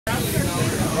Sorry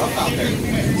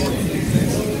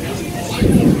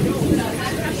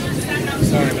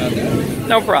about that.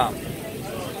 No problem.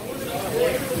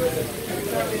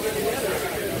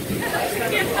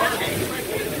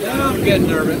 I'm getting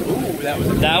nervous. Ooh,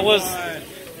 that was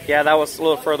yeah, that was a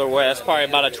little further west, probably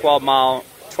about a 12 mile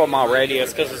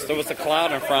radius, because there was a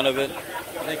cloud in front of it.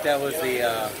 I think that was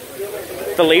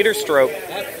the leader stroke.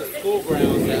 That's the school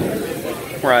grounds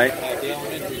right. At the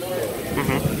elementary school.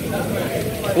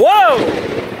 Whoa!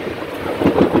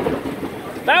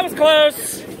 That was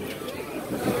close.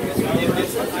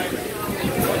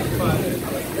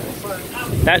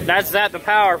 That's the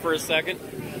power for a second.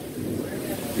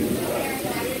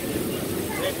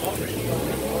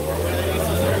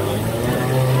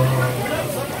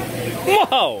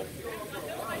 Whoa!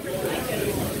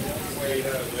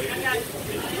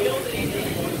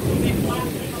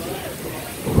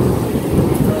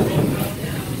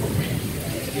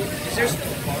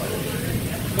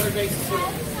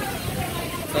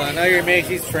 So I know you're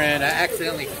Macy's friend. I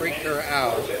accidentally freaked her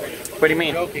out. What do you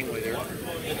mean? Joking with her.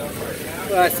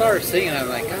 Well, I saw her singing. I'm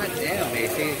like, God damn,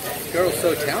 Macy, this girl's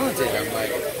so talented. I'm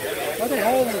like, what the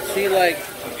hell is she like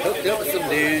hooked up with some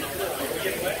dude?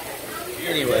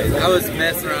 Anyways, I was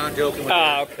messing around, joking with her.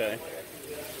 Ah, okay.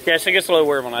 Yeah, she gets a little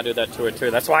weird when I do that to her too.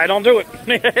 That's why I don't do it.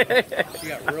 She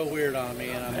got real weird on me,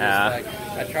 and I'm just like,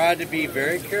 I tried to be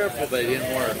very careful, but it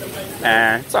didn't work.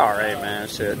 It's all right, man.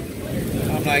 Shit.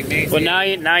 I'm like, Macy. Well, now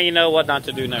you know what not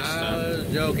to do next time. I was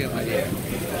joking with you.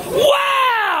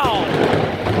 Wow!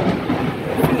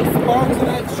 The sparks of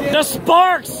that shit. The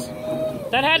sparks.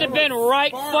 That had to have been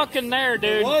right fucking there,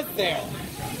 dude. It was there.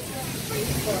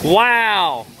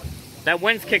 Wow. That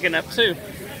wind's kicking up too.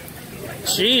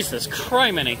 Jesus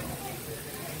criminy.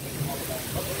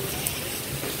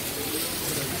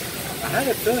 I had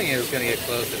a feeling it was going to get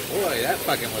closer. Boy, that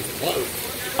fucking was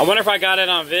close. I wonder if I got it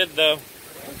on vid though.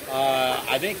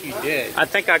 I think you did. I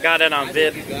think I got it on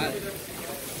vid. You got it.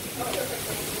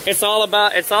 It's all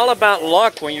about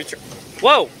luck when you.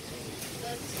 Whoa.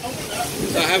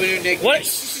 So how many nicknames? What?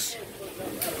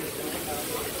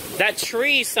 That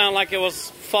tree sounded like it was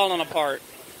falling apart.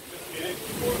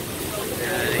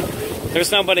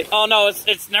 There's nobody. Oh no,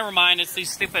 it's never mind. It's these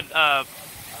stupid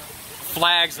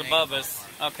flags above us.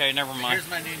 Okay, never mind. Here's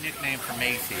my new nickname for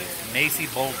Macy. Macy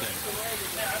Bolton.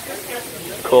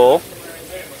 Cool.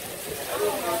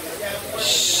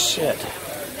 Shit.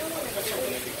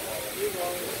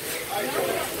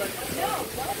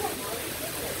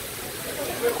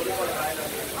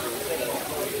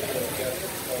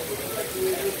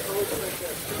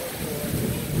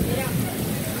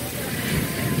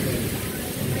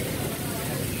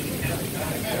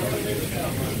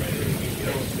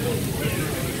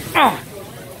 Ah.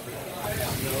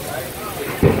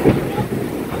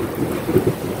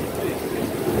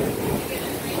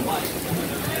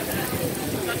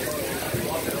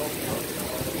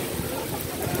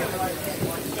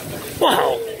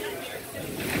 Wow.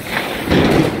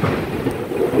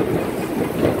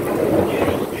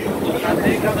 I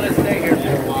think I'm gonna stay here for a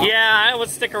while. Yeah, I would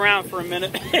stick around for a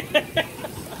minute. Pretty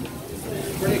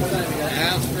excited. We got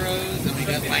Astros and we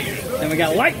got Lightning. And we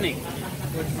got lightning.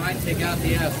 Which might take out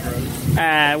the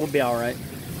Astros. It would be all right.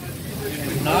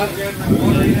 If not,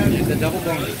 it's a double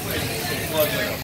bonus.